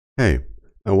Hey,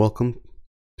 and welcome.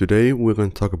 Today we're going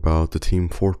to talk about the Team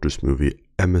Fortress movie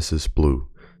Emesis Blue.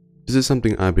 This is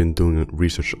something I've been doing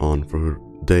research on for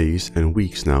days and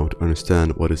weeks now to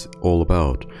understand what it's all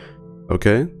about.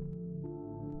 Okay?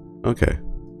 Okay,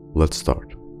 let's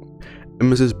start.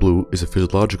 Emesis Blue is a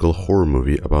physiological horror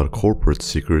movie about corporate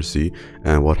secrecy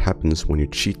and what happens when you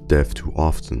cheat death too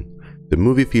often. The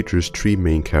movie features three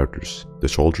main characters: the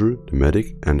soldier, the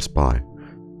medic, and the spy.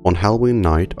 On Halloween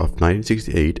night of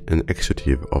 1968, an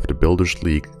executive of the Builders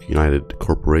League United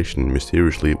Corporation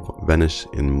mysteriously vanished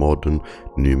in Mortem,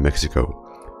 New Mexico.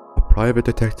 A private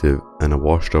detective and a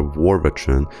washed-up war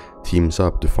veteran teams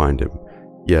up to find him.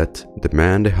 Yet, the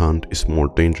man they hunt is more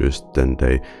dangerous than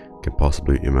they can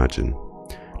possibly imagine.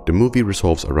 The movie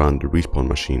revolves around the respawn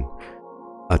machine.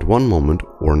 At one moment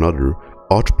or another,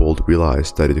 Archibald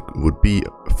realized that it would be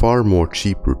far more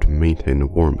cheaper to maintain the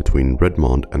war between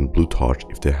Redmond and Blue Torch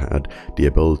if they had the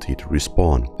ability to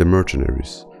respawn the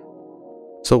mercenaries.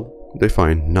 So they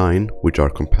find 9 which are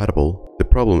compatible. The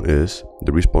problem is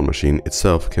the respawn machine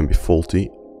itself can be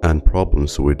faulty and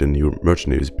problems with the new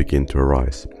mercenaries begin to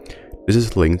arise. This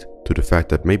is linked to the fact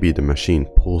that maybe the machine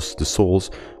pulls the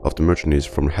souls of the mercenaries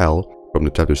from hell from the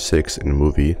chapter 6 in the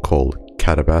movie called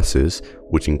Katabasis,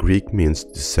 which in Greek means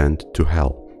descent to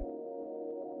hell.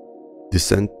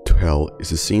 Descent to hell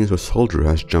is a scene where a soldier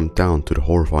has jumped down to the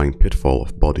horrifying pitfall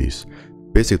of bodies.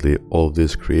 Basically, all of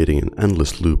this creating an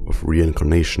endless loop of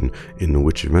reincarnation in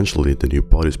which eventually the new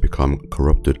bodies become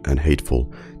corrupted and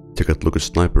hateful. Take a look at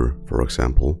Sniper, for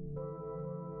example.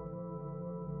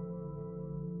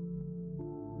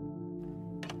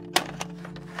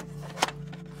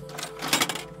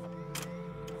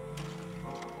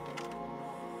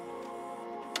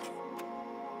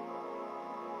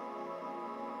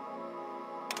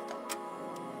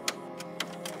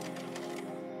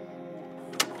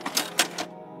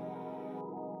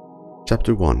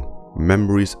 Chapter 1: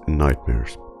 Memories and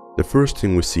Nightmares. The first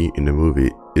thing we see in the movie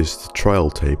is the trial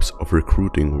tapes of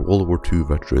recruiting World War II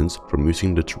veterans from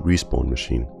using the respawn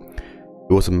machine.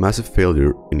 It was a massive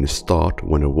failure in the start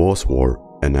when there was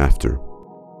war and after.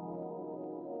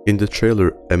 In the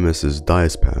trailer, Emesis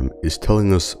Diazepam is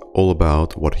telling us all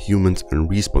about what humans and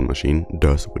respawn machine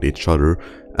does with each other.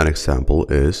 An example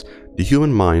is the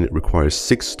human mind requires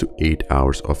 6 to 8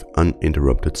 hours of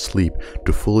uninterrupted sleep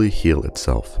to fully heal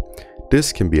itself.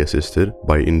 This can be assisted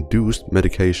by induced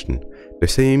medication, the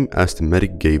same as the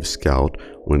medic gave Scout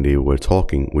when they were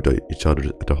talking with each other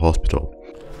at the hospital.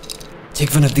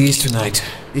 Take one of these tonight.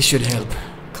 This should help.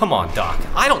 Come on, Doc.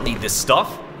 I don't need this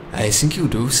stuff. I think you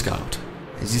do, Scout.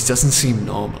 It just doesn't seem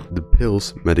normal. The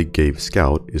pills medic gave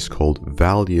Scout is called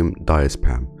Valium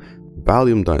Diazepam.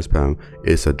 Valium Diazepam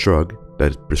is a drug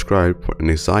that is prescribed for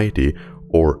anxiety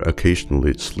or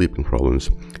occasionally sleeping problems,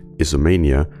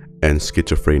 insomnia, and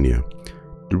schizophrenia.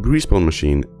 The respawn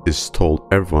machine is told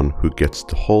everyone who gets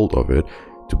the hold of it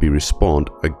to be respawned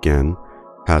again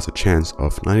has a chance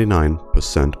of 99%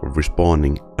 of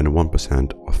respawning and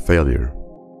 1% of failure.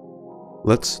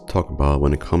 Let's talk about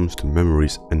when it comes to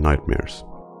memories and nightmares.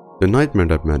 The nightmare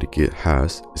that Badík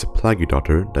has is a plague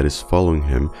doctor that is following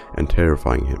him and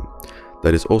terrifying him.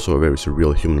 That is also a very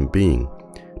surreal human being.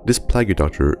 This plague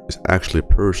doctor is actually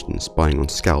a person spying on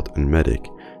Scout and Medic.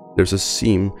 There's a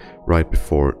scene right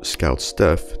before Scout's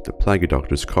death. The plague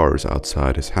doctor's car is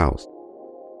outside his house.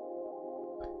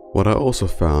 What I also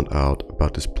found out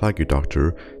about this plague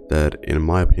doctor that in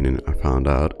my opinion I found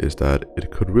out is that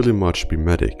it could really much be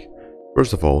Medic.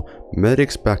 First of all,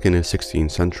 medics back in the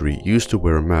 16th century used to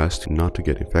wear a mask not to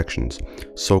get infections,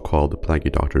 so-called the plague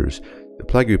doctors. The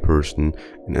plague person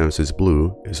in Emesis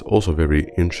Blue is also very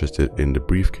interested in the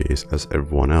briefcase as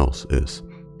everyone else is.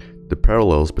 The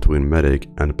parallels between medic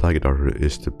and the plague doctor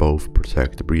is to both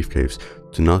protect the briefcase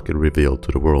to not get revealed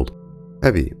to the world.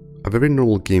 Heavy, a very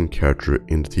normal game character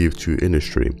in the TF2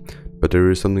 industry, but there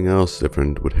is something else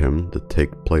different with him that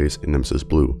takes place in Emesis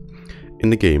Blue. In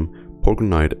the game, Poker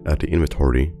Night at the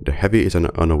inventory, the Heavy is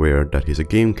unaware that he's a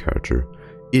game character,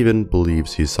 even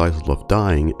believes his cycles of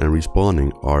dying and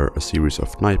respawning are a series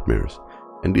of nightmares.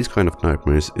 And these kind of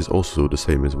nightmares is also the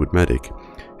same as with Medic,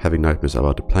 having nightmares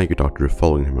about the plague doctor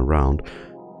following him around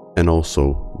and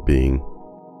also being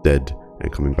dead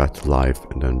and coming back to life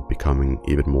and then becoming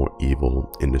even more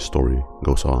evil in the story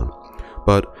goes on.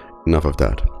 But enough of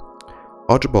that.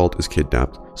 Archibald is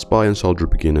kidnapped. Spy and soldier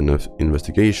begin an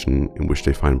investigation in which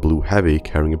they find Blue Heavy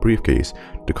carrying a briefcase.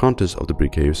 The contents of the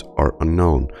briefcase are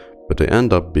unknown, but they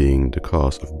end up being the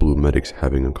cause of Blue medics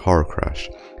having a car crash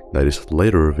that is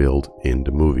later revealed in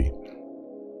the movie.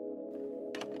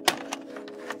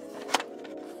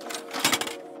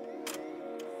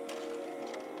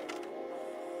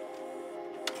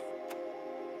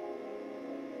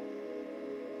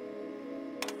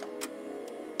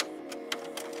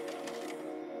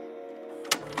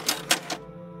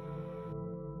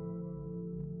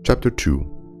 Chapter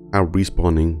 2. How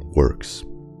respawning works.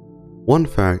 One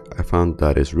fact I found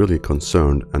that is really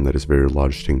concerned, and that is very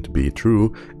large thing to be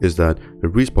true, is that the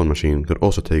respawn machine could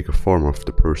also take a form of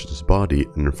the person's body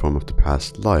in the form of the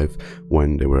past life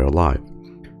when they were alive.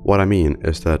 What I mean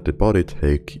is that the body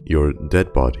takes your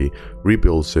dead body,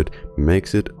 rebuilds it,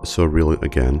 makes it so real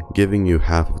again, giving you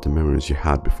half of the memories you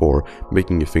had before,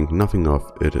 making you think nothing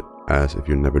of it as if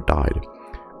you never died.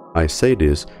 I say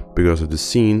this because of the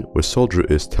scene where Soldier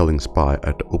is telling Spy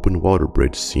at the open water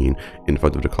bridge scene in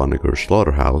front of the Conager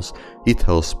slaughterhouse. He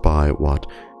tells Spy what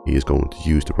he is going to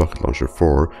use the rocket launcher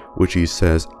for, which he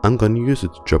says, "I'm gonna use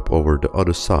it to jump over the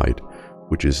other side,"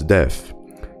 which is death.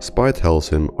 Spy tells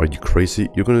him, "Are you crazy?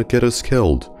 You're gonna get us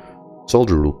killed."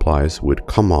 Soldier replies with,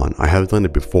 "Come on, I have done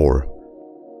it before."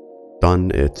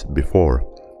 Done it before.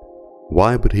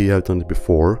 Why would he have done it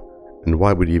before? And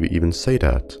why would he even say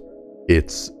that?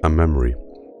 It's a memory.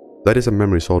 That is a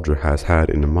memory Soldier has had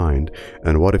in the mind,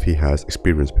 and what if he has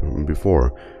experienced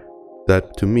before?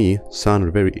 That to me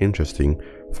sounded very interesting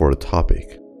for the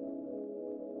topic.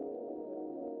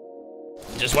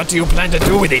 Just what do you plan to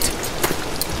do with it?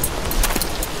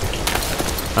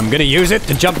 I'm gonna use it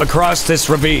to jump across this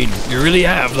ravine. You really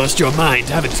have lost your mind,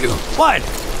 haven't you? What?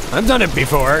 I've done it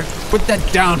before. Put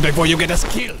that down before you get us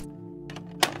killed.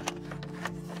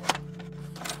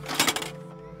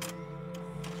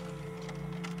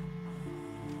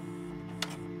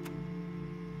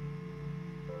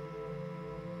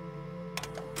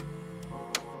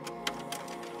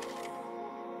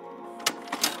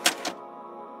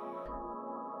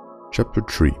 Chapter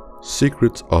 3.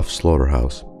 Secrets of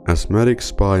Slaughterhouse. As Medic,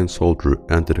 Spy and Soldier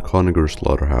enter the Conager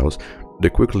slaughterhouse, they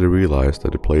quickly realize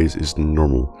that the place isn't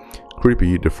normal.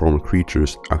 Creepy, deformed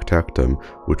creatures attack them,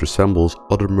 which resembles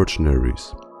other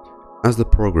mercenaries. As they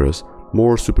progress,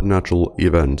 more supernatural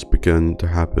events begin to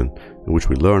happen, in which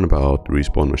we learn about the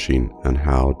respawn machine and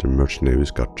how the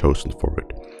mercenaries got chosen for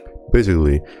it.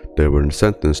 Basically, they were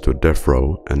sentenced to a death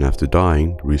row, and after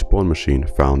dying, the respawn machine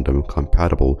found them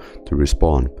compatible to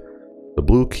respawn. The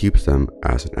blue keeps them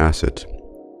as an asset.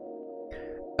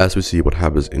 As we see what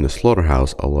happens in the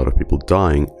slaughterhouse, a lot of people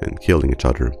dying and killing each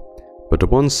other. But the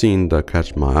one scene that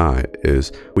catches my eye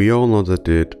is, we all know that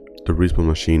the respawn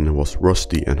machine was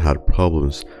rusty and had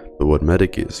problems, but when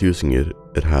Medic is using it,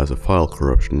 it has a file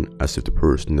corruption, as if the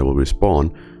person that will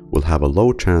respawn will have a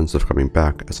low chance of coming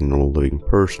back as a normal living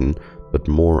person, but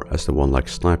more as the one like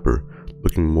Sniper,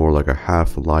 looking more like a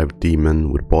half-alive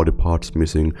demon with body parts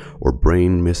missing or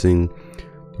brain missing.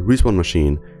 The respawn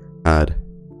machine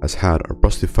has had a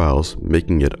rusty files,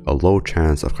 making it a low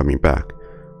chance of coming back,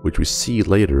 which we see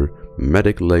later,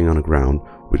 Medic laying on the ground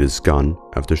with his gun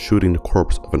after shooting the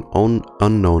corpse of an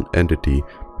unknown entity,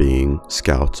 being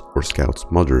Scouts or Scout's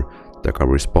mother, that got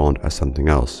respawned as something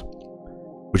else,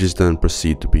 which is then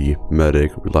proceed to be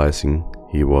Medic realizing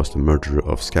he was the murderer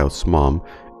of Scout's mom,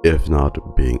 if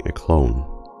not being a clone.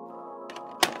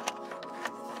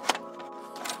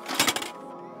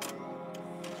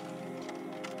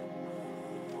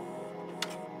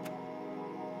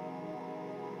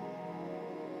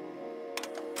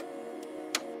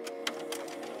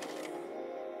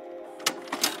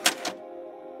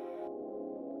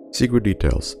 Secret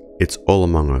details. It's all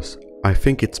among us. I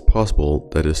think it's possible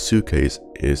that a suitcase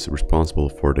is responsible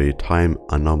for the time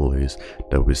anomalies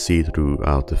that we see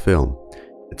throughout the film.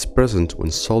 It's present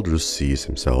when Soldier sees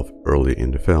himself early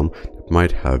in the film that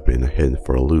might have been a hint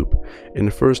for a loop. In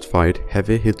the first fight,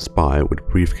 Heavy hits Spy with a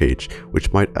briefcase,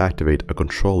 which might activate a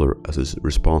controller as is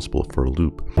responsible for a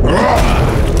loop.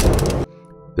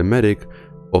 The Medic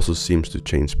also seems to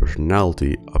change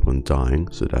personality upon dying,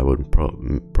 so that would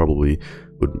probably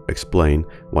explain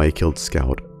why he killed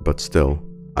Scout, but still,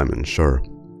 I'm unsure.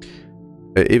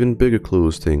 An even bigger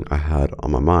clues thing I had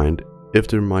on my mind, if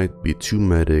there might be two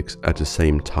medics at the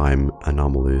same time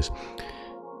anomalies.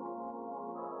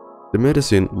 The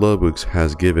medicine Ludwig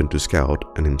has given to Scout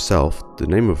and himself, the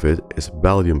name of it is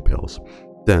Valium pills.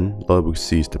 Then Ludwig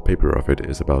sees the paper of it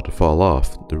is about to fall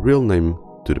off. The real name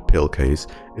to the pill case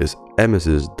is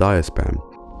Emesis Blue.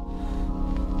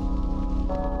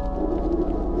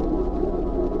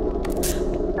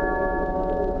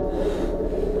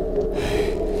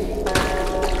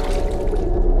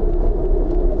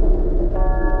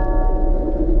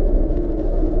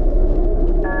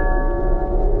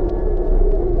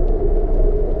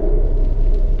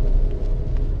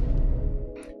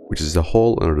 Which is a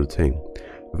whole another thing.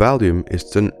 Valium is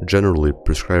then generally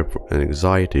prescribed for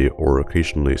anxiety or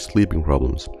occasionally sleeping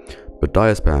problems, but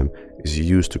diazepam is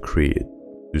used to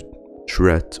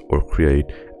treat or create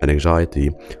an anxiety,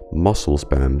 muscle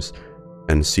spasms,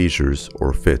 and seizures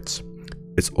or fits.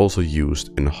 It's also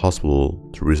used in a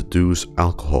hospital to reduce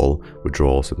alcohol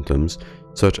withdrawal symptoms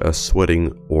such as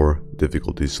sweating or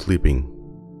difficulty sleeping.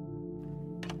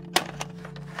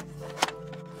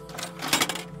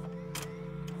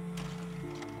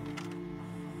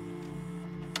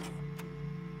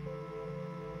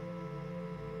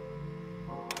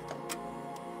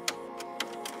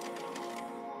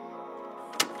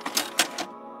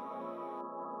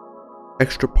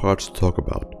 Extra parts to talk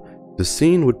about. The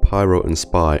scene with Pyro and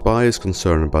Spy. Spy is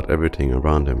concerned about everything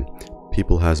around him.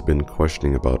 People has been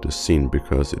questioning about this scene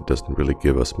because it doesn't really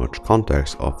give us much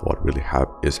context of what really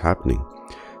is happening.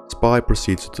 Spy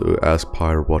proceeds to ask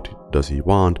Pyro what does he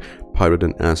want. Pyro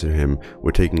then answers him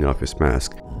with taking off his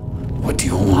mask. What do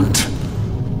you want?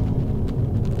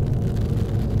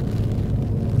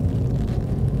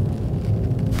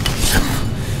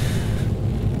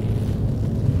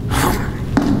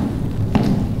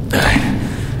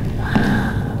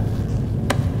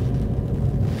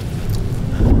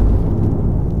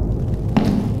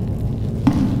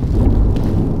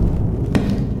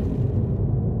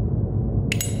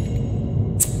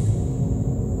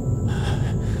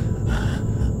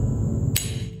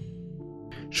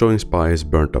 Showing Spy his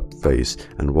burnt up face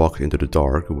and walks into the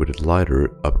dark with a lighter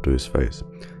up to his face.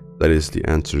 That is the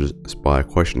answer Spy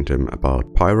questioned him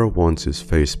about. Pyro wants his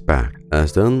face back.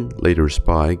 As then, later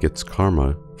Spy gets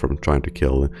karma from trying to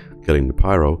killing the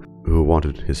Pyro who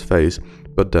wanted his face,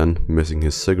 but then missing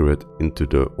his cigarette into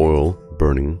the oil,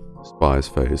 burning Spy's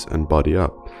face and body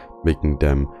up, making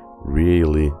them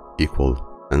really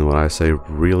equal. And when I say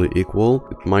really equal,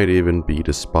 it might even be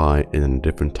the Spy in a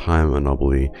different time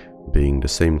anomaly being the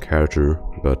same character,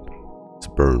 but it's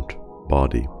burnt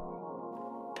body.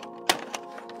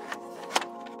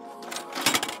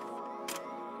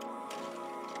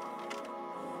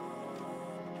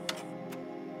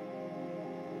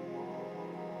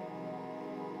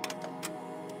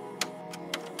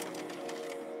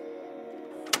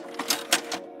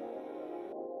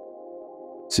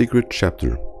 Secret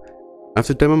chapter.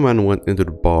 After Demoman went into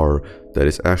the bar that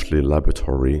is actually a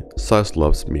laboratory,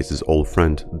 Cyclops meets his old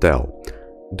friend Del.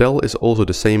 Del is also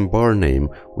the same bar name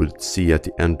we'll see at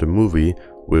the end of the movie.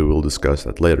 We will discuss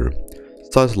that later.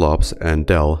 Cyclops and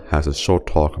Del has a short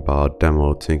talk about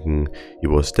Demo thinking he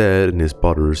was dead and his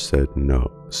brothers said no.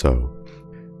 So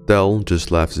Del just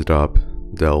laughs it up.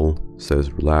 Del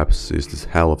says relapse is this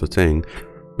hell of a thing.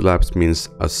 Relapse means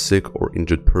a sick or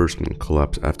injured person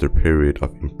collapse after a period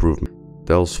of improvement.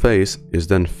 Del's face is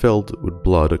then filled with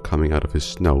blood coming out of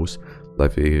his nose,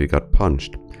 like he got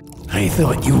punched. I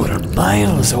thought you were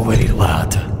miles away,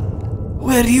 lad.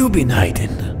 Where you been hiding?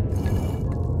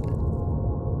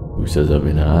 Who says I've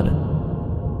been hiding?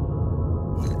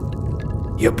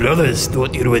 Your brothers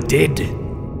thought you were dead.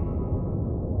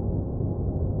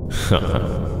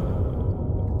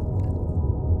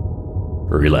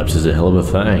 Relapse is a hell of a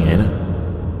thing, ain't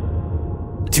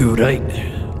it? Too right.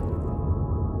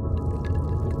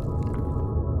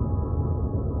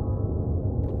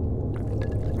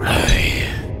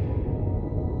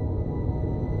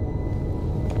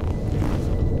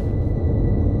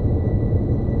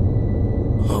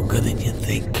 Longer than you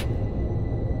think.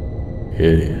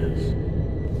 It is.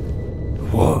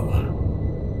 What?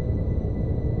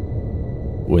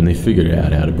 When they figured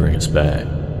out how to bring us back,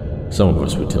 some of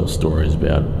us would tell stories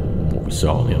about what we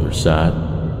saw on the other side.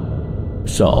 We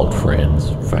saw old friends,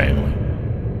 family,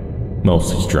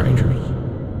 mostly strangers.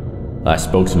 I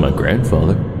spoke to my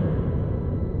grandfather.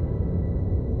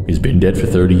 He's been dead for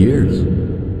 30 years.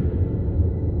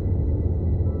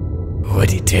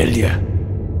 What'd he tell you?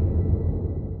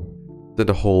 Then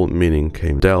the whole meaning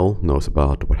came. Del knows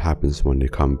about what happens when they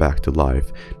come back to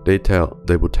life. They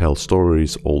would tell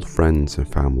stories, old friends and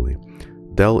family.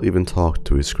 Del even talked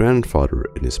to his grandfather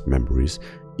in his memories,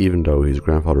 even though his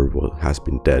grandfather has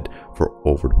been dead for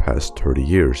over the past 30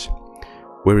 years.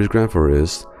 Where his grandfather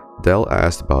is, Del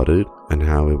asked about it and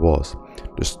how it was.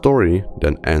 The story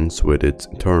then ends with its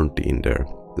eternity in there,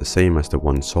 the same as the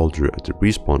one soldier at the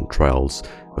respawn trials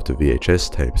of the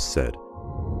VHS tapes said.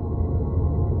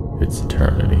 It's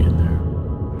eternity in there.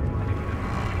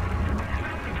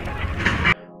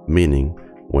 Meaning,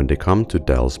 when they come to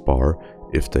Del's bar,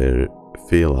 if they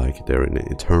feel like they're in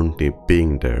eternity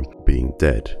being there, being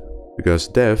dead. Because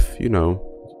death, you know,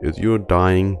 if you're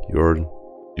dying, you're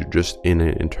just in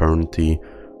an eternity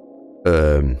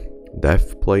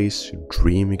death place,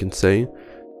 dream you can say.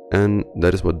 And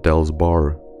that is what Del's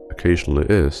bar occasionally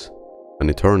is, an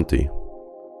eternity.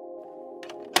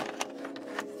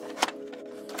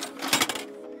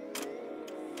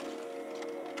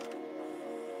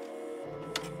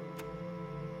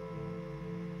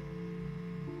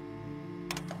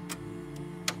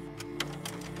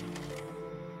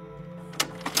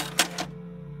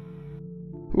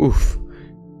 Oof.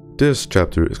 This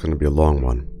chapter is going to be a long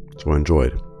one, so enjoy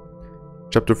it.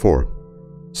 Chapter 4.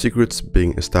 Secrets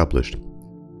being established.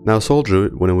 Now Soldier,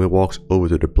 when we walks over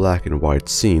to the black and white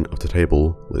scene of the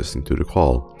table, listening to the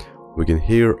call, we can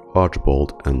hear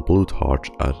Archibald and Bluetorch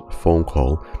at a phone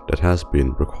call that has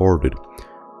been recorded.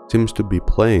 Seems to be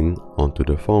playing onto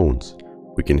the phones.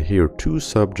 We can hear two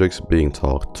subjects being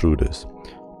talked through this.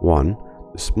 One,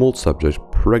 the small subject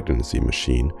pregnancy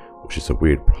machine, which is a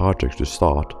weird project to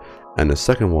start, and the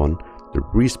second one, the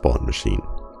respawn machine,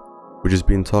 which has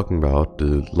been talking about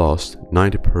the lost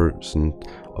 90%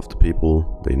 of the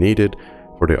people they needed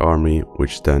for the army,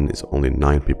 which then is only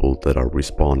 9 people that are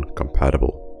respawn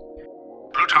compatible.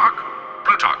 Plutarch,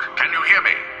 can you hear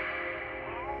me?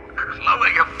 Lower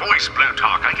your voice,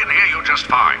 Plutarch. I can hear you just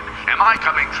fine. Am I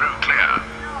coming through clear?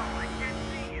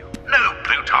 No,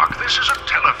 Plutarch, this is a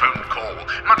telephone call.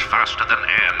 Much faster than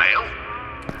airmail.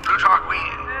 Plutarch,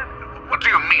 what do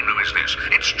you mean, who is this?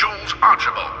 It's Jules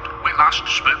Archibald. We last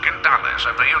spoke in Dallas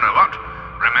over you-know-what.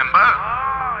 Remember?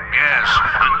 Yes,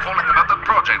 I'm calling about the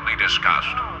project we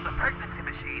discussed. The pregnancy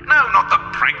machine? No, not the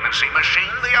pregnancy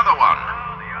machine, the other one.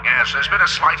 Yes, there's been a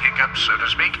slight hiccup, so to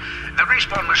speak. The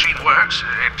respawn machine works.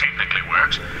 It technically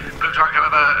works. Plutarch,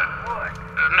 however...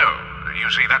 no. You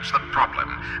see, that's the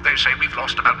problem. They say we've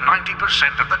lost about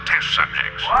 90% of the test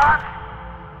subjects. What?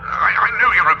 I know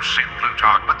you're upset,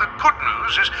 Plutarch, but the good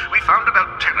news is we found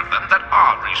about 10 of them that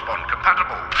are respawn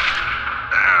compatible.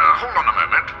 Hold on a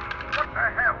moment. What the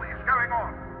hell is going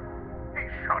on? He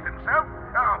shot himself?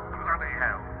 Oh, bloody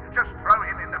hell. Just throw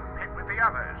him in the pit with the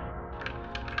others.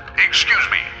 Excuse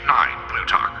me, 9,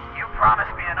 Plutarch. You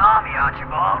promised me an army,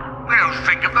 Archibald. Well,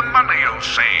 think of the money you'll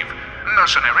save.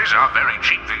 Mercenaries are very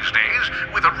cheap these days.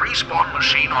 With a respawn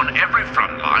machine on every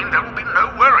front line, there will be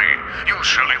no worry. You'll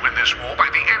surely win this war by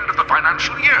the end of the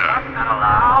financial year. Does not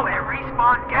allow a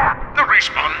respawn gap. The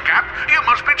respawn gap? You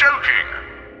must be joking.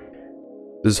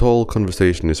 This whole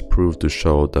conversation is proved to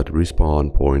show that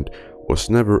Respawn Point was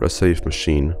never a safe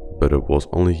machine, but it was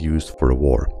only used for the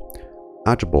war.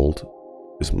 Archibald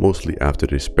is mostly after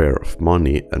the despair of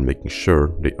money and making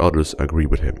sure the others agree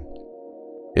with him.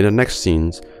 In the next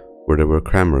scenes, where there were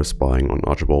cameras spying on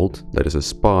Archibald, that is a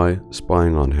spy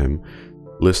spying on him,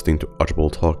 listening to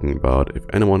Archibald talking about if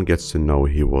anyone gets to know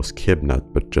he was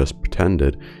kidnapped but just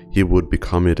pretended, he would be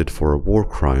committed for a war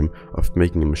crime of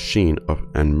making a machine of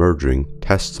and murdering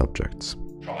test subjects.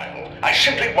 Trial. I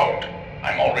simply won't.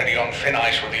 I'm already on thin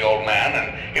ice with the old man,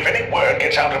 and if any word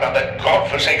gets out about that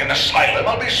godforsaken asylum,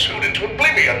 I'll be sued into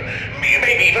oblivion,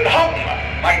 maybe even hung.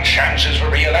 My chances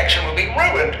for re-election will be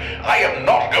ruined. I am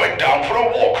not going down for a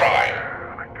war crime.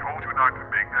 I told you not to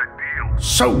make that deal.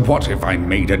 So what if I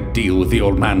made a deal with the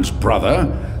old man's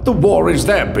brother? The war is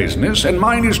their business, and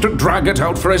mine is to drag it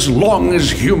out for as long as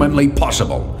humanly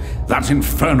possible. That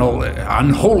infernal,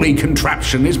 unholy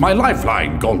contraption is my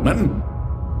lifeline, Goldman.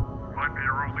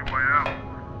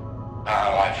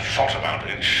 I've thought about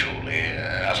it, surely,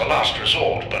 as a last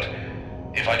resort, but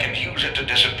if I can use it to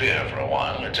disappear for a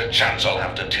while, it's a chance I'll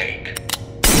have to take.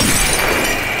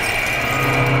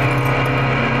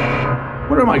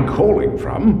 Where am I calling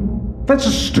from? That's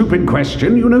a stupid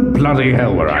question. You know bloody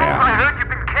hell where I am. I heard you've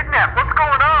been kidnapped. What's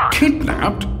going on?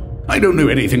 Kidnapped? I don't know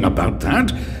anything about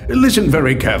that. Listen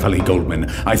very carefully, Goldman.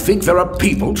 I think there are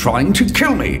people trying to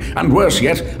kill me. And worse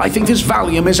yet, I think this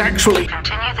Valium is actually...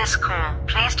 Continue this call.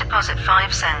 Please deposit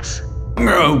 5 cents.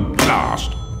 Oh,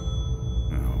 blast.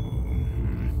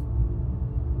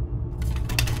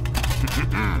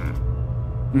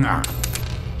 Ah.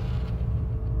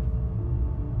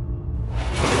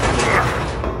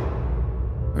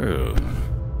 Oh.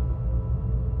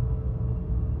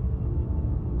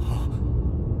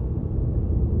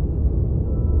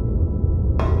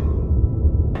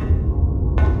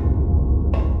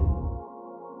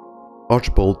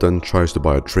 Archibald then tries to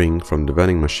buy a drink from the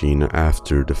vending machine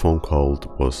after the phone call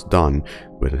was done,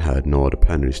 but it had no other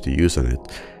pennies to use on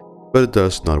it, but it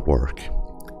does not work.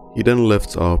 He then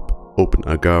lifts up, open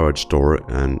a garage door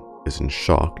and is in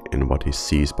shock in what he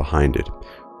sees behind it,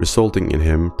 resulting in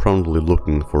him promptly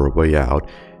looking for a way out.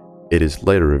 It is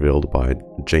later revealed by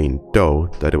Jane Doe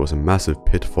that it was a massive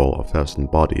pitfall of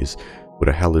 1,000 bodies with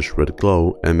a hellish red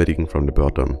glow emitting from the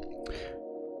bottom.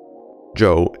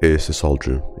 Joe is a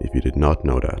soldier, if you did not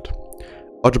know that.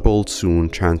 Archibald soon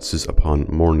chances upon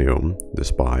Mortem, the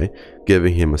spy,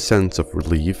 giving him a sense of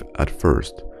relief at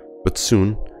first, but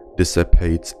soon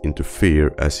dissipates into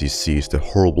fear as he sees the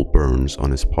horrible burns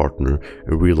on his partner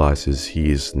and realizes he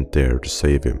isn't there to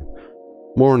save him.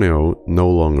 Mortem, no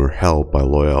longer held by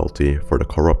loyalty for the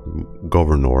corrupt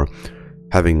governor,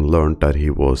 having learned that he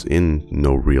was in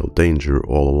no real danger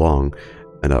all along,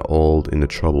 and that all in the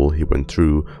trouble he went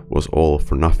through was all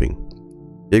for nothing.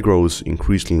 He grows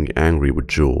increasingly angry with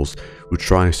Jules, who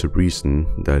tries to reason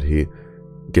that he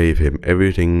gave him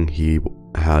everything he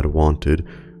had wanted,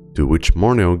 to which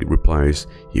Mortem replies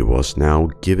he was now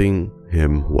giving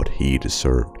him what he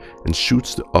deserved, and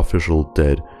shoots the official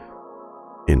dead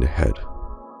in the head.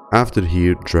 After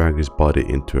he dragged his body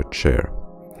into a chair.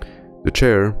 The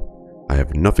chair, I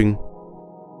have no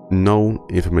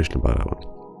information about that one.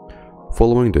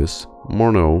 Following this,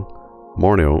 Mortem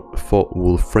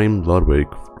will frame Ludwig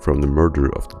from the murder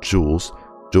of the Jules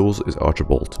is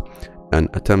Archibald, and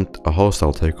attempt a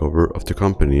hostile takeover of the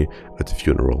company at the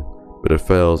funeral, but it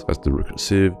fails as the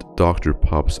received doctor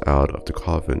pops out of the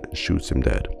coffin and shoots him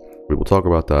dead. We will talk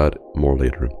about that more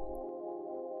later.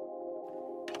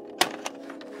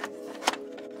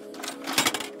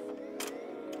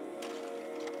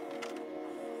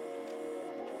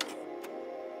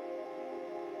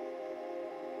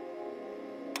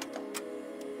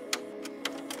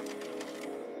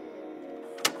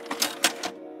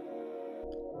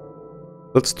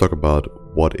 Let's talk about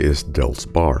what is Del's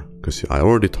bar, because I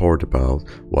already talked about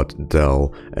what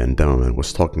Del and Demoman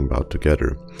was talking about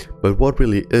together, but what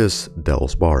really is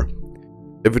Del's bar?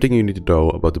 Everything you need to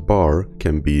know about the bar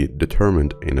can be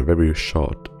determined in a very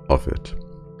shot of it.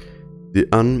 The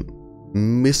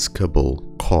unmistakable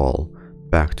call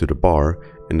back to the bar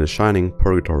in the Shining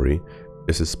Purgatory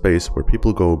is a space where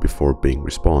people go before being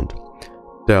respawned.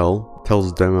 Del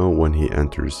tells Demo when he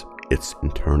enters, "It's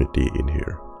eternity in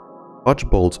here."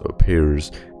 Archibald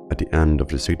appears at the end of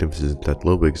the significance that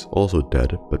Ludwig's also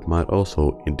dead, but might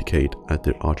also indicate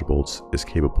either Archibald is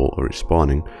capable of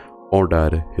respawning, or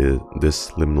that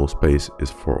this liminal space is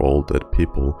for all dead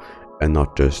people and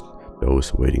not just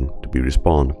those waiting to be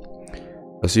respawned.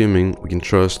 Assuming we can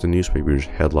trust the newspaper's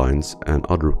headlines and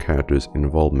other characters'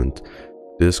 involvement,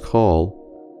 this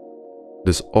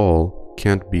all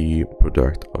can't be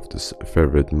product of this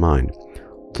fervid mind.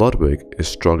 Ludwig is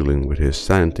struggling with his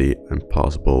sanity and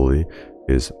possibly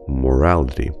his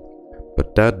morality,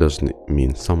 but that doesn't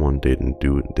mean someone didn't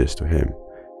do this to him.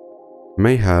 He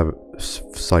may have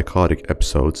psychotic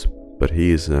episodes, but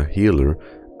he is a healer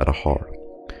at a heart.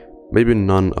 Maybe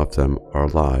none of them are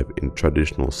alive in the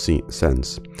traditional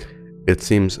sense. It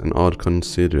seems an odd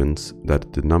coincidence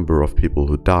that the number of people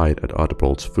who died at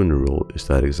Archibald's funeral is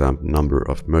that exact number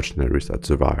of mercenaries that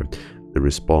survived the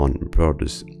respawn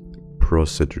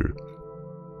procedure.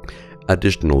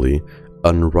 Additionally,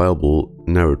 unreliable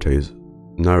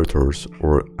narrators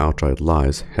or outright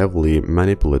lies heavily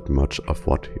manipulate much of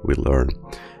what we learn.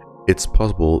 It's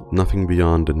possible nothing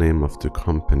beyond the name of the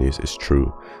companies is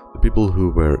true. The people who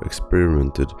were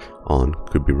experimented on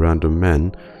could be random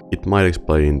men. It might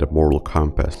explain the moral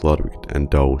compass Ludwig and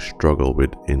Doe struggle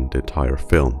with in the entire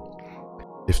film.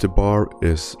 If the bar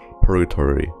is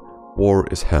purgatory, war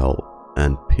is hell,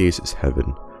 and peace is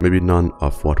heaven, maybe none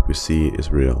of what we see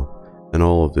is real, and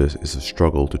all of this is a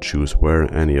struggle to choose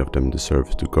where any of them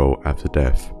deserves to go after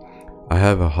death. I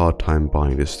have a hard time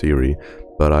buying this theory,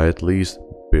 but I at least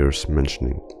bears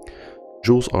mentioning.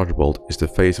 Jules Archibald is the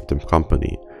face of the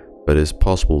company, but it is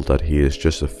possible that he is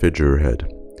just a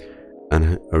figurehead,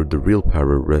 and the real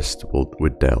power rests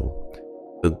with Del.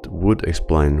 That would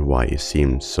explain why he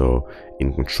seemed so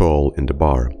in control in the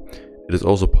bar. It is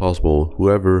also possible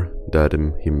whoever that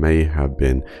he may have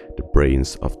been the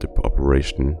brains of the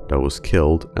operation that was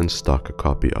killed and stuck a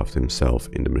copy of himself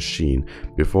in the machine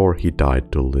before he died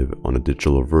to live on a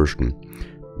digital version.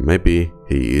 Maybe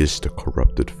he is the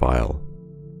corrupted file.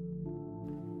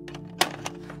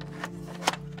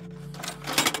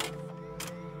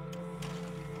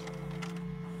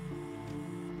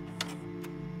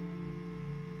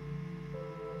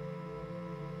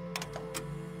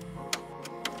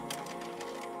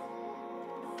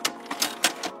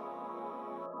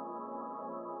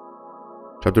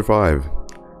 Chapter 5.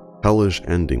 Hellish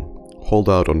Ending. Hold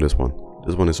out on this one.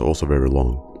 This one is also very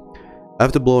long.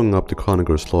 After blowing up the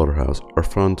Conager slaughterhouse, our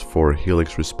front for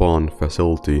Helix respawn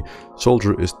facility,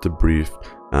 Soldier is debriefed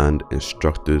and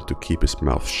instructed to keep his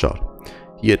mouth shut.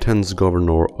 He attends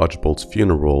Governor Archibald's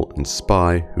funeral, and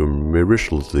Spy, who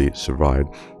miraculously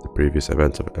survived the previous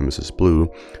events of Emesis Blue,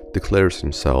 declares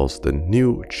himself the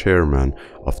new chairman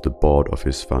of the board of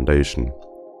his foundation.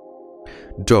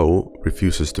 Doe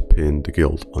refuses to pin the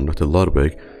guilt on Dr.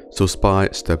 Ludwig, so Spy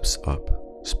steps up.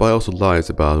 Spy also lies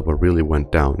about what really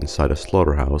went down inside the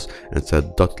slaughterhouse and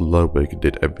said Dr. Ludwig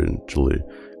did eventually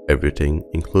everything,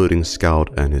 including Scout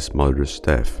and his mother's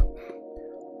death.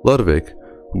 Ludwig,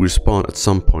 who respawned at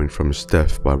some point from his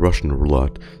death by Russian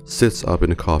roulette, sits up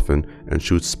in a coffin and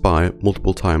shoots Spy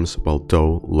multiple times while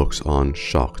Doe looks on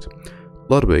shocked.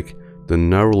 Ludwig then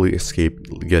narrowly escape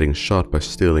getting shot by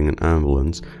stealing an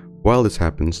ambulance. While this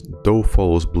happens, Doe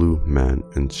follows Blue Man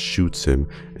and shoots him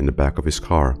in the back of his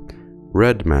car.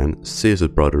 Red Man sees his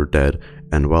brother dead,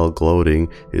 and while gloating,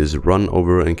 he is run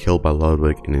over and killed by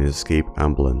Ludwig in his escape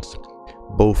ambulance.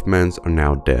 Both men are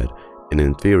now dead, and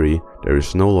in theory, there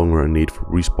is no longer a need for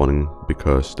respawning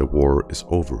because the war is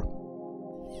over.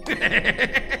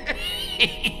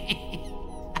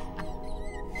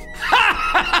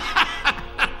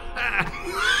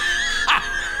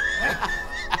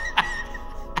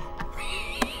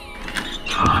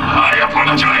 I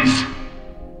apologize.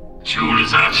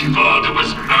 Jules Archibald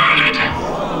was murdered.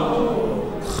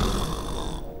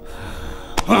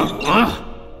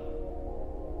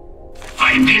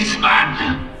 By this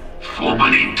man,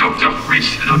 formerly Dr.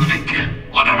 Fritz Ludwig,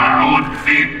 one of our own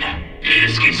men. A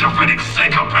schizophrenic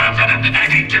psychopath and an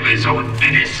addict of his own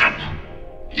medicine.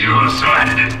 He also had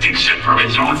an addiction for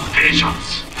his own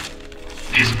patients.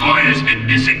 This boy has been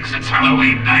missing since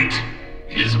Halloween night.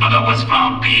 His mother was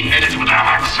found beheaded with a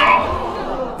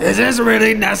hacksaw. Is this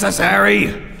really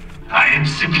necessary? I am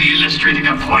simply illustrating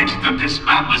a point that this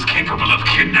man was capable of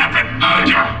kidnap and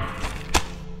murder.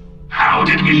 How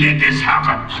did we let this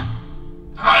happen?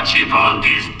 Archibald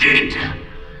is dead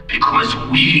because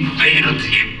we failed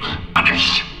him.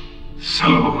 Punish.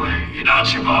 So, in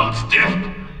Archibald's death,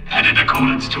 and in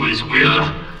accordance to his will,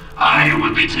 I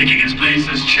will be taking his place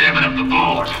as chairman of the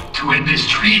board to end this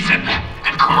treason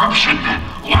and corruption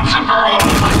once and for all.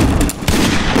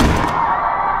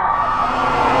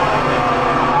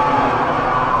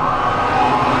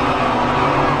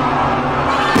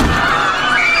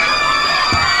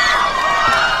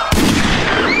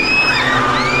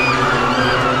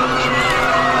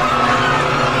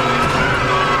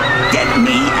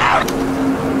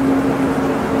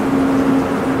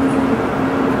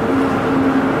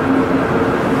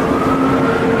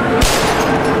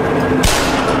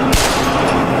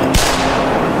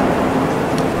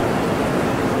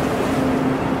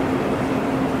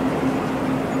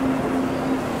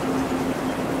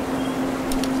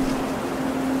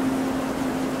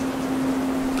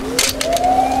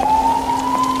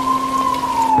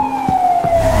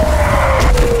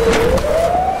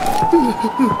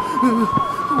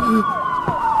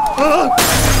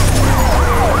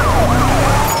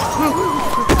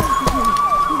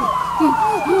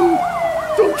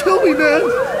 Don't kill me, man!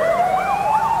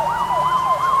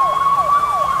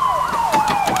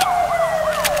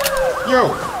 You,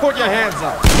 put your hands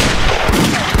up!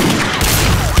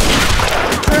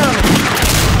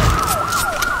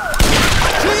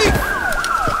 Chief!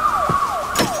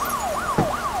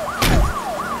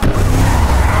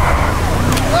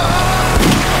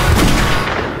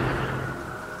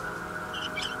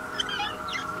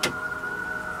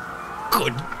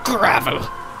 Good gravel!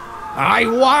 I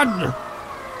won!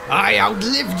 I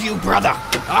outlived you, brother!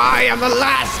 I am the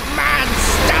last man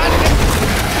standing!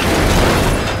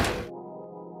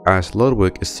 As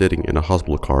Ludwig is sitting in a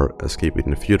hospital car escaping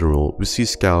the funeral, we see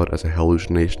Scout as a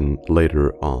hallucination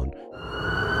later on.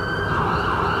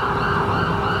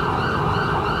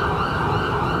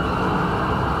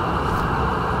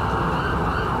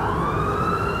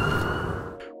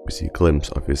 We see a glimpse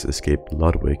of his escaped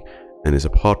Ludwig and his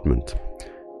apartment.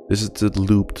 This is the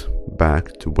looped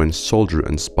back to when Soldier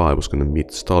and Spy was going to meet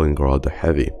Stalingrad the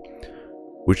Heavy,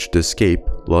 which to escape,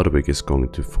 Ludwig is going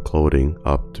to clothing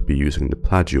up to be using the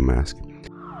Plagio mask.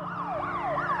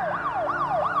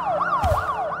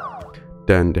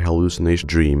 Then the hallucination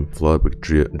dream of Ludwig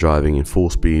driving in full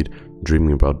speed,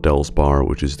 dreaming about Del's bar,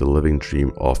 which is the living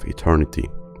dream of eternity.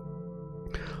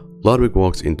 Ludwig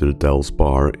walks into the Del's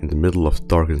bar in the middle of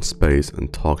darkened space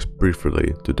and talks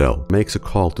briefly to Del. Makes a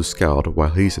call to Scout while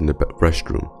he's in the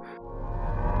restroom.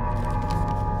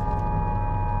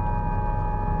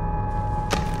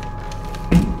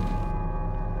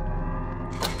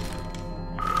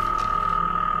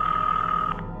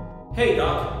 Hey,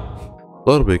 Doc.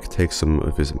 Ludwig takes some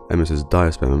of his Emesis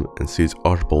diaspam and sees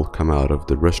Archibald come out of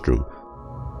the restroom.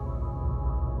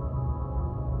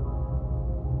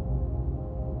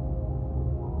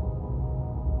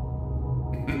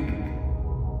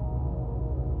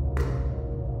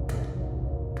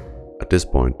 At this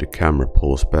point, the camera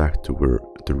pulls back to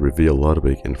reveal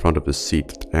Ludwig in front of the seat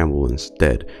of the ambulance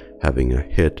dead, having a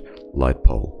hit light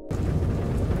pole.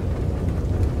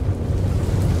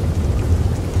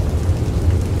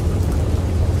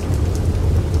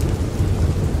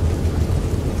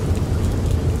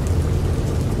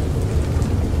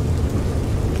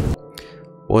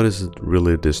 What is it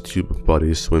really, this tube of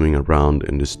bodies swimming around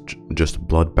in this just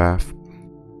bloodbath?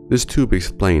 This tube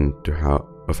explained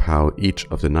how each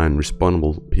of the 9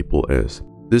 responsible people is.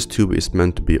 This tube is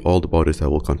meant to be all the bodies that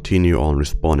will continue on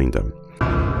respawning them.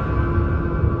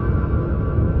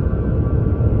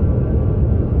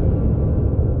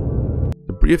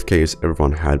 The briefcase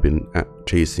everyone had been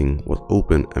chasing was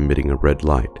open, emitting a red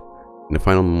light. In the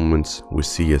final moments, we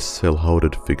see a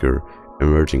silhouetted figure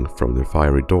emerging from the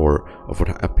fiery door of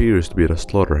what appears to be the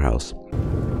slaughterhouse.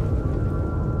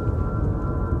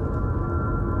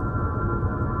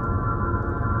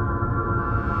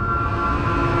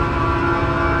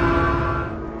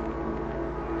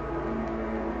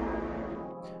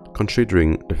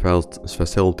 Considering the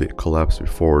facility collapsed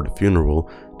before the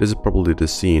funeral, this is probably the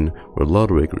scene where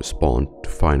Ludwig respawned to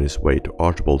find his way to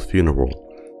Archibald's funeral.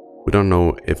 We don't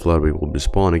know if Ludwig will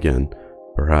respawn again,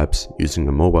 perhaps using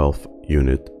a mobile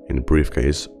unit in a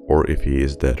briefcase, or if he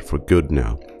is dead for good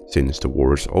now, since the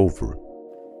war is over.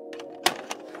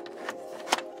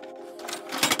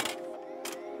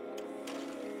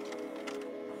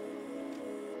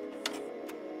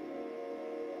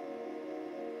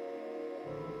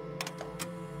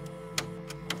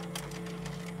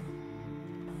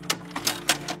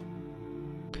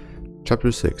 Chapter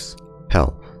 6.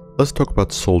 Hell. Let's talk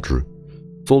about Soldier.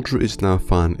 Soldier is now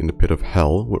found in the pit of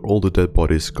hell, where all the dead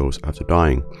bodies goes after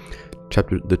dying.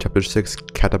 The Chapter 6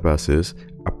 catabasis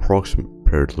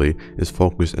approximately is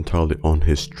focused entirely on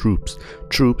his troops.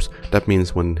 Troops, that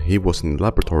means when he was in the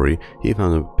laboratory, he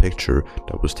found a picture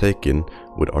that was taken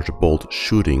with Archibald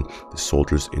shooting the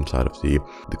soldiers inside of the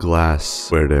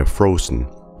glass where they're frozen.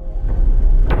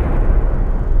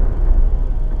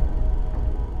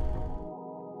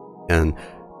 And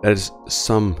that is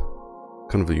some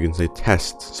kind of, you can say,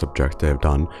 test subject they have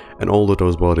done, and all of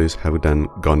those bodies have then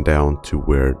gone down to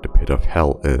where the pit of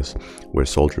hell is, where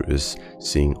Soldier is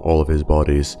seeing all of his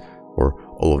bodies, or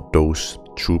all of those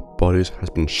troop bodies has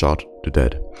been shot to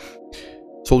death.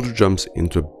 Soldier jumps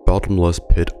into a bottomless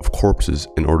pit of corpses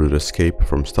in order to escape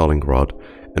from Stalingrad,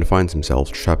 and finds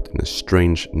himself trapped in a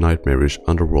strange, nightmarish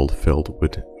underworld filled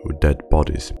with dead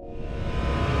bodies.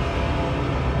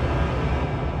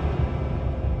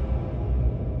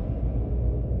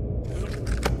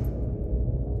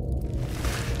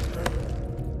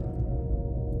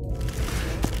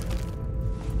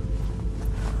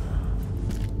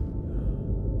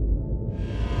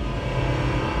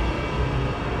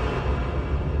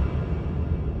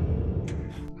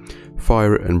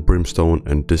 Fire and brimstone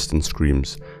and distant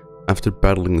screams. After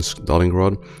battling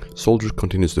Stalingrad, Soldier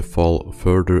continues to fall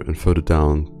further and further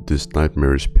down this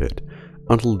nightmarish pit,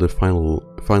 until they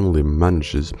finally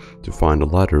manages to find a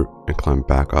ladder and climb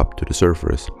back up to the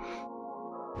surface.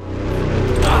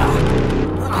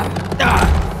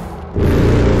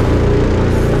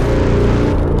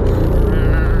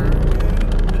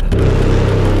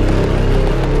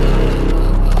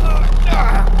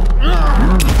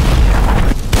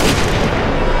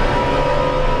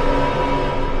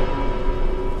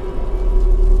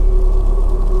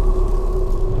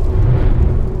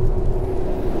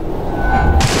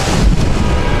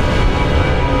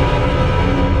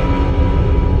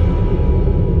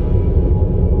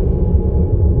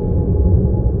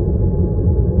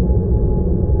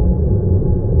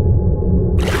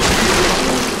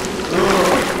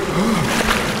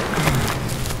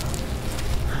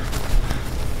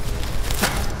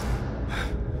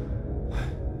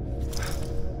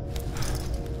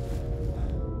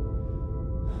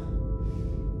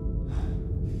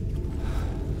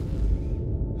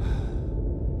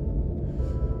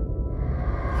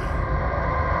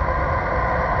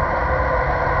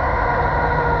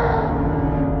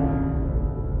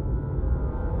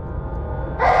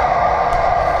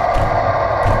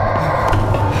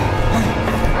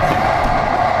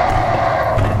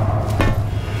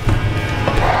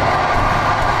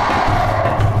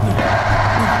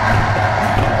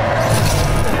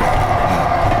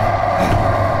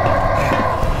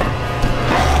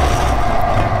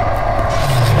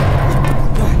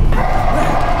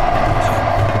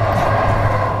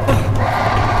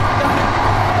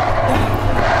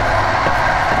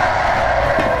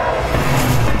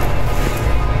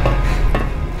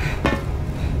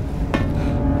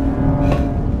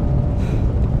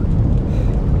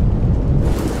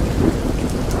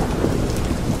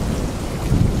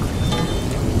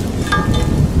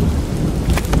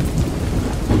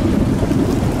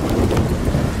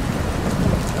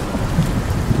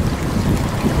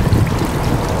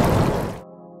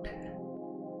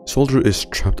 Soldier is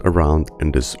trapped around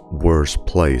in this worst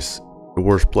place. The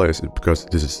worst place is because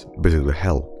this is basically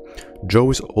hell. Joe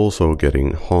is also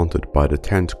getting haunted by the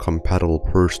 10th compatible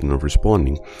person of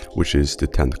respawning, which is the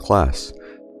 10th class,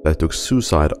 that took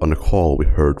suicide on a call we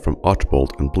heard from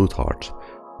Archibald and Bluetart.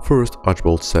 First,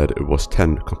 Archibald said it was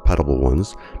 10 compatible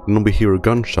ones, then we hear a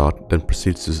gunshot, then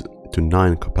proceeds to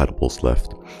 9 compatibles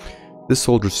left. This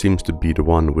soldier seems to be the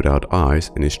one without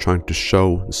eyes and is trying to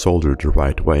show the soldier the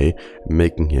right way,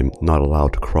 making him not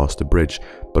allowed to cross the bridge,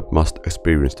 but must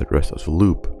experience the rest of the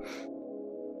loop.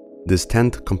 This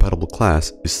 10th compatible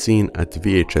class is seen at the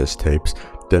VHS tapes,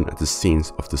 then at the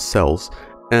scenes of the cells,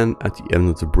 and at the end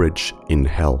of the bridge in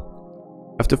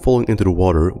hell. After falling into the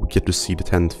water, we get to see the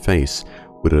 10th phase,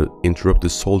 where the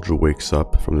interrupted soldier wakes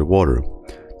up from the water.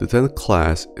 The 10th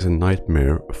class is a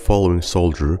nightmare, a following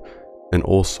soldier, and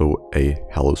also a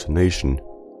hallucination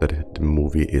that the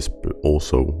movie is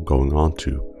also going on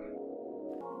to.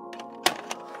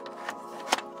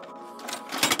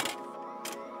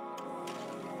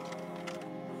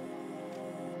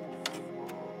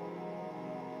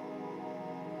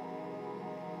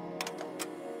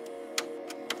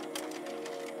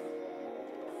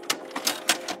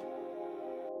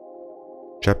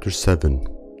 Chapter 7.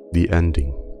 The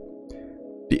Ending.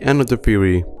 The end of the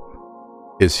theory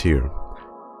is here.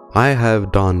 I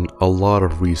have done a lot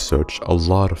of research, a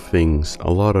lot of things,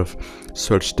 a lot of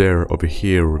search there, over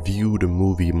here, reviewed the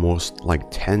movie most like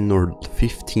 10 or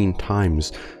 15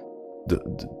 times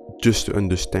just to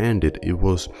understand it. It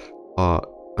was a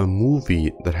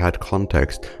movie that had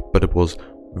context, but it was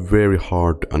very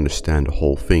hard to understand the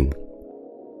whole thing.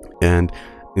 And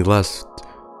in the last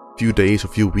few days or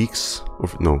few weeks,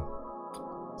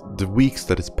 the weeks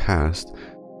that has passed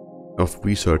of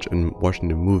research and watching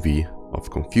the movie, of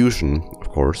confusion, of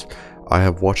course, I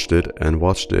have watched it and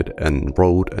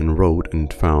wrote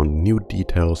and found new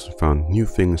details, found new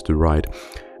things to write,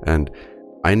 and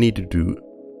I needed to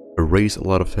erase a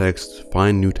lot of text,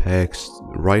 find new text,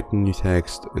 write new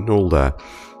text, and all that.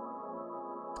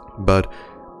 But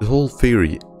the whole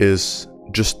theory is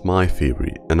just my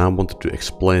theory, and I wanted to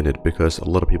explain it because a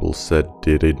lot of people said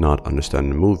they did not understand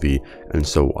the movie, and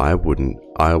so I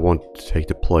want to take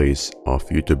the place of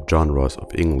YouTube genres,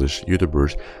 of English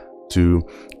YouTubers, to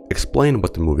explain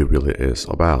what the movie really is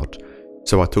about.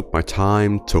 So I took my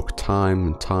time,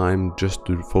 just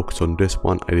to focus on this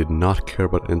one. I did not care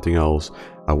about anything else.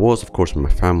 I was, of course, with my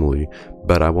family,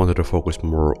 but I wanted to focus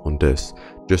more on this,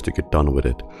 just to get done with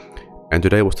it. And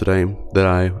today was the day that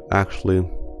I actually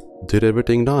did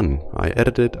everything done. I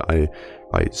edited, I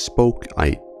spoke,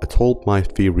 I told my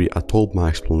theory, I told my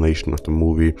explanation of the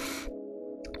movie.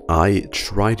 I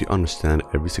tried to understand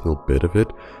every single bit of it.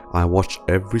 I watched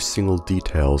every single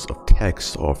details of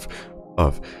text, of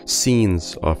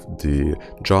scenes, of the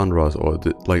genres, or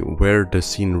where the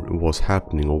scene was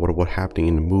happening, or what happening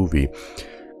in the movie.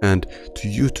 And to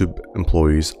YouTube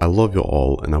employees, I love you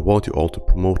all, and I want you all to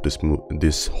promote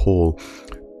this whole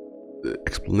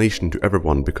explanation to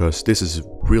everyone, because this is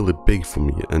really big for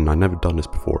me and I never done this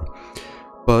before.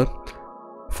 But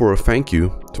for a thank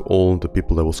you to all the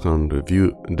people that was going to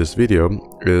view this video,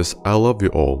 is I love you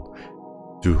all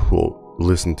who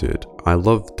listen to it. I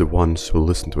love the ones who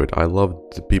listen to it. I love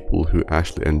the people who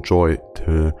actually enjoy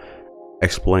to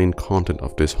explain content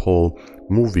of this whole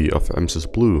movie of Emesis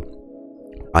Blue.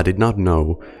 I did not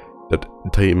know that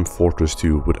Team Fortress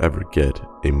 2 would ever get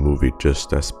a movie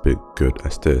just as good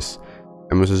as this.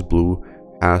 Emesis Blue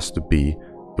has to be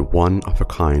the one of a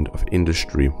kind of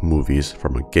industry movies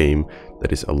from a game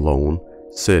that is alone,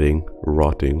 sitting,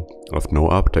 rotting, of no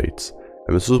updates.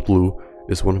 Emesis Blue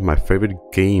is one of my favorite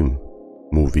game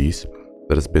movies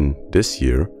that has been this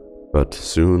year, but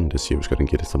soon this year is going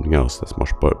to get something else that's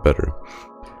much better.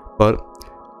 But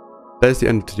that is the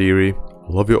end of the theory. I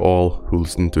love you all who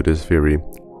listen to this theory.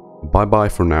 Bye bye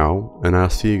for now, and I'll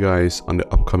see you guys on the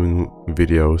upcoming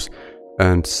videos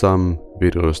and some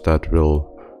videos that will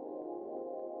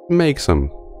make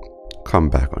some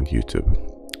comeback on YouTube.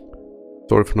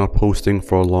 Sorry for not posting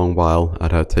for a long while.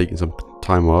 I had taken some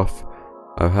time off.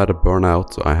 I've had a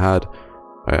burnout, so I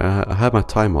had my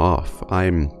time off.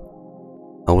 I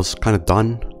was kind of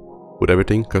done with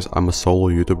everything because I'm a solo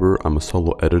YouTuber, I'm a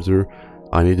solo editor.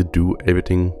 I need to do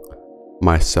everything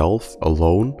myself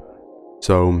alone.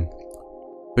 So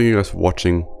thank you guys for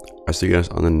watching. I'll see you guys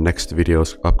on the next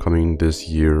videos upcoming this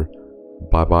year.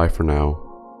 Bye bye for now.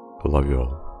 I love you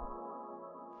all.